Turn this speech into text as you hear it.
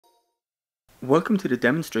Welcome to the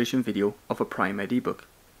demonstration video of a Prim-Ed ebook.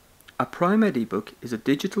 A Prim-Ed ebook is a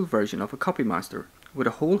digital version of a copymaster with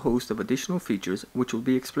a whole host of additional features which will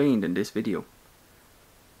be explained in this video.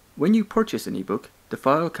 When you purchase an ebook, the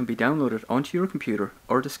file can be downloaded onto your computer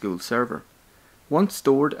or the school server. Once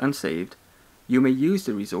stored and saved, you may use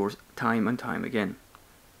the resource time and time again,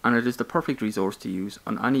 and it is the perfect resource to use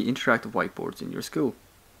on any interactive whiteboards in your school.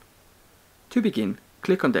 To begin,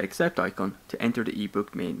 click on the Accept icon to enter the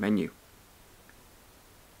ebook main menu.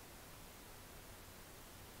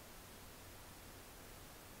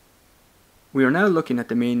 We are now looking at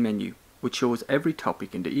the main menu, which shows every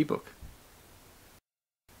topic in the ebook.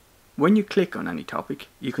 When you click on any topic,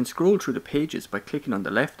 you can scroll through the pages by clicking on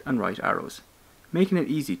the left and right arrows, making it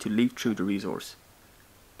easy to leaf through the resource.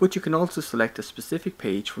 But you can also select a specific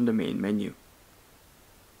page from the main menu.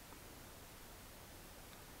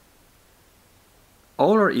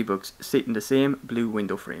 All our ebooks sit in the same blue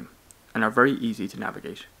window frame and are very easy to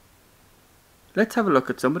navigate. Let's have a look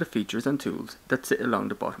at some of the features and tools that sit along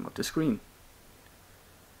the bottom of the screen.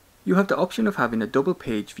 You have the option of having a double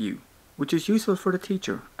page view, which is useful for the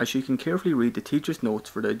teacher as she can carefully read the teacher's notes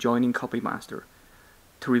for the adjoining copymaster.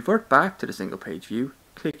 To revert back to the single page view,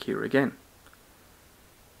 click here again.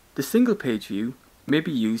 The single page view may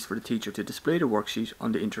be used for the teacher to display the worksheet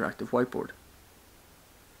on the interactive whiteboard.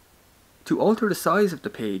 To alter the size of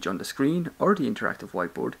the page on the screen or the interactive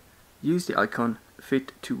whiteboard, use the icon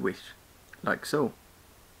Fit to Width, like so,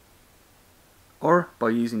 or by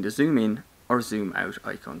using the zoom in or zoom out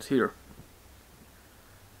icons here.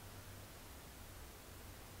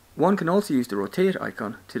 One can also use the rotate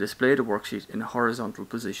icon to display the worksheet in a horizontal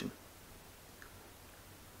position.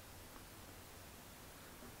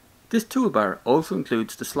 This toolbar also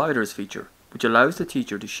includes the sliders feature, which allows the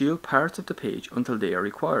teacher to shield parts of the page until they are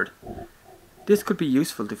required. This could be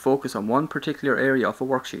useful to focus on one particular area of a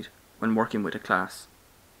worksheet when working with a class.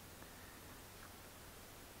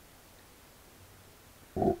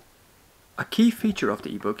 A key feature of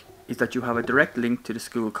the ebook is that you have a direct link to the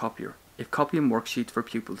school copier if copying worksheets for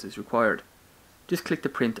pupils is required. Just click the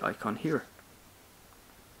print icon here.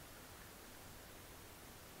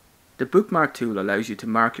 The bookmark tool allows you to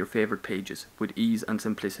mark your favourite pages with ease and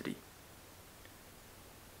simplicity.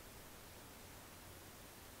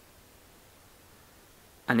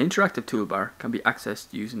 An interactive toolbar can be accessed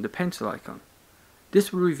using the pencil icon.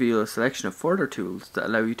 This will reveal a selection of further tools that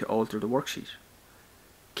allow you to alter the worksheet.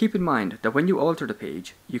 Keep in mind that when you alter the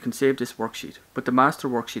page, you can save this worksheet, but the master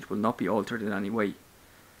worksheet will not be altered in any way.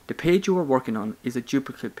 The page you are working on is a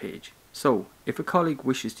duplicate page, so if a colleague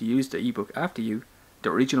wishes to use the ebook after you,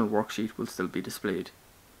 the original worksheet will still be displayed.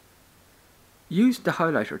 Use the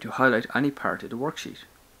highlighter to highlight any part of the worksheet,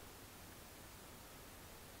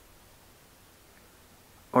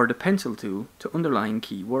 or the pencil tool to underline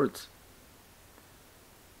key words.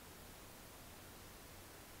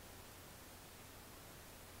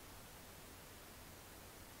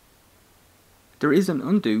 There is an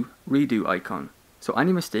undo, redo icon, so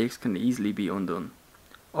any mistakes can easily be undone,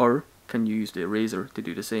 or can use the eraser to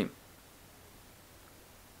do the same.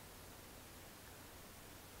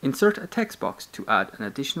 Insert a text box to add an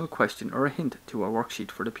additional question or a hint to our worksheet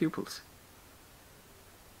for the pupils.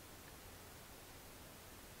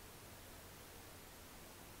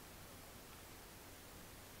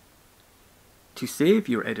 To save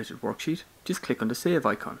your edited worksheet, just click on the Save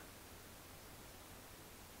icon.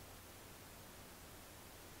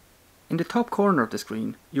 In the top corner of the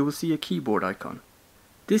screen, you will see a keyboard icon.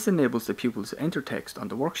 This enables the pupils to enter text on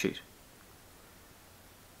the worksheet.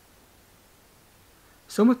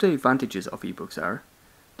 Some of the advantages of ebooks are: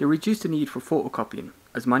 they reduce the need for photocopying,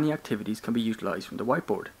 as many activities can be utilised from the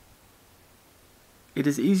whiteboard. It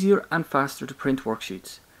is easier and faster to print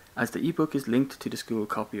worksheets, as the ebook is linked to the school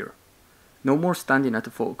copier. No more standing at the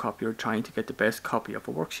photocopier trying to get the best copy of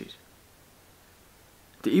a worksheet.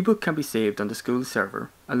 The ebook can be saved on the school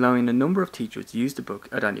server, allowing a number of teachers to use the book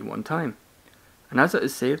at any one time. And as it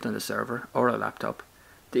is saved on the server or a laptop,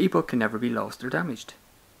 the ebook can never be lost or damaged.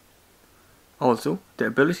 Also, the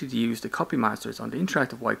ability to use the copymasters on the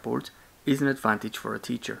interactive whiteboards is an advantage for a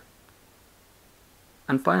teacher.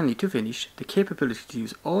 And finally, to finish, the capability to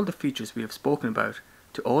use all the features we have spoken about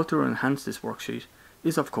to alter or enhance this worksheet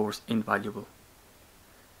is of course invaluable.